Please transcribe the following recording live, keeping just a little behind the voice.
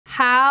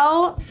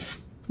how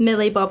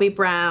Millie Bobby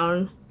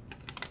Brown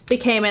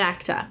became an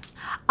actor.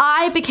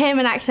 I became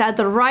an actor at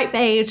the ripe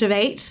age of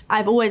 8.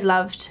 I've always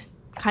loved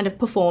kind of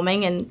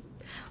performing in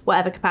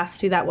whatever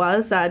capacity that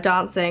was,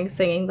 dancing,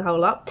 singing, the whole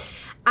lot.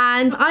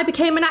 And I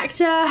became an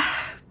actor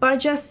by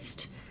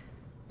just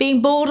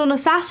being bored on a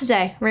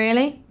Saturday,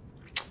 really.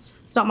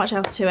 There's not much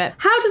else to it.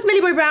 How does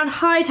Millie Bobby Brown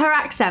hide her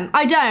accent?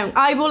 I don't.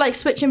 I will like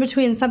switch in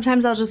between.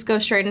 Sometimes I'll just go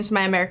straight into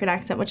my American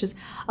accent, which is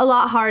a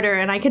lot harder,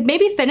 and I could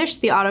maybe finish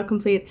the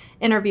autocomplete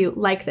interview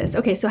like this.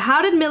 Okay, so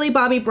how did Millie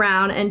Bobby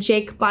Brown and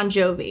Jake Bon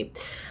Jovi?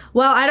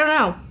 Well, I don't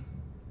know.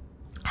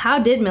 How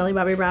did Millie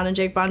Bobby Brown and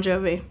Jake Bon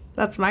Jovi?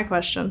 That's my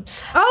question.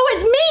 Oh,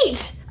 it's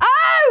meat!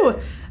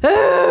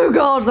 Oh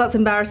God, that's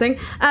embarrassing.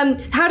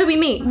 How did we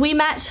meet? We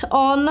met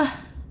on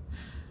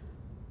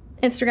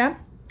Instagram.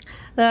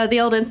 The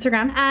old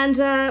Instagram,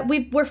 and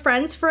we were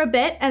friends for a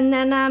bit, and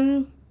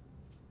then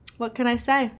what can I say?